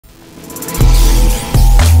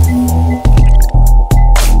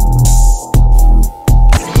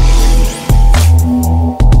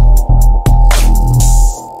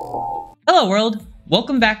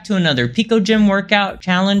Welcome back to another picoGym workout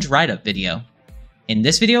challenge write-up video. In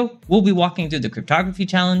this video, we'll be walking through the cryptography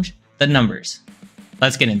challenge, the numbers.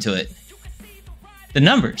 Let's get into it. The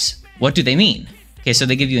numbers, what do they mean? Okay, so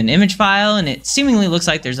they give you an image file and it seemingly looks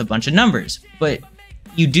like there's a bunch of numbers, but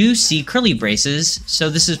you do see curly braces, so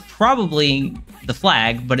this is probably the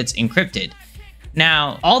flag, but it's encrypted.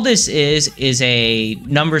 Now, all this is a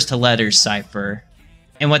numbers to letters cipher.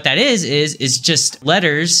 And what that is just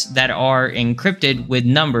letters that are encrypted with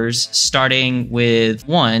numbers starting with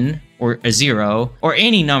 1 or a 0 or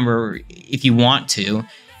any number if you want to,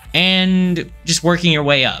 and just working your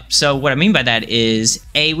way up. So what I mean by that is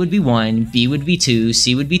A would be 1, B would be 2,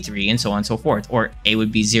 C would be 3, and so on and so forth. Or A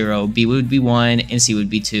would be 0, B would be 1, and C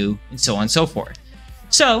would be 2, and so on and so forth.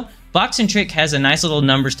 So Box and Trick has a nice little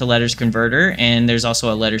numbers to letters converter, and there's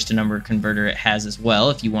also a letters to number converter it has as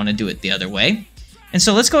well if you want to do it the other way. And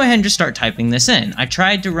so let's go ahead and just start typing this in. I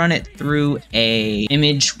tried to run it through a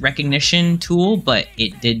image recognition tool, but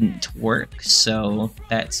it didn't work, so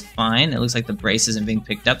that's fine. It looks like the brace isn't being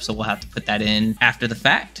picked up, so we'll have to put that in after the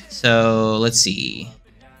fact. So let's see,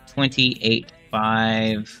 28,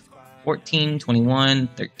 5, 14, 21,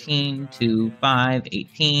 13, 2, 5,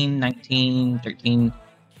 18, 19, 13,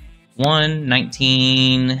 1,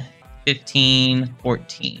 19, 15,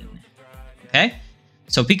 14, okay?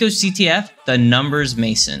 So picoCTF, the numbers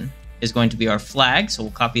mason, is going to be our flag. So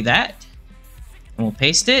we'll copy that and we'll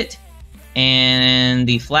paste it. And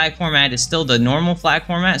the flag format is still the normal flag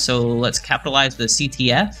format. So let's capitalize the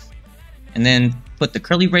CTF and then put the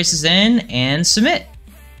curly braces in and submit.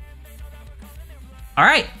 All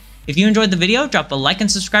right. If you enjoyed the video, drop a like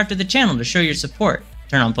and subscribe to the channel to show your support.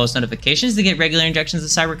 Turn on post notifications to get regular injections of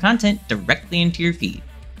cyber content directly into your feed.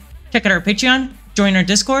 Check out our Patreon, join our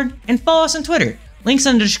Discord, and follow us on Twitter. Links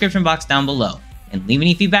in the description box down below. And leave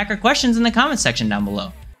any feedback or questions in the comments section down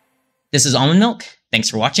below. This is Almond Milk. Thanks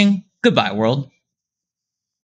for watching. Goodbye, world.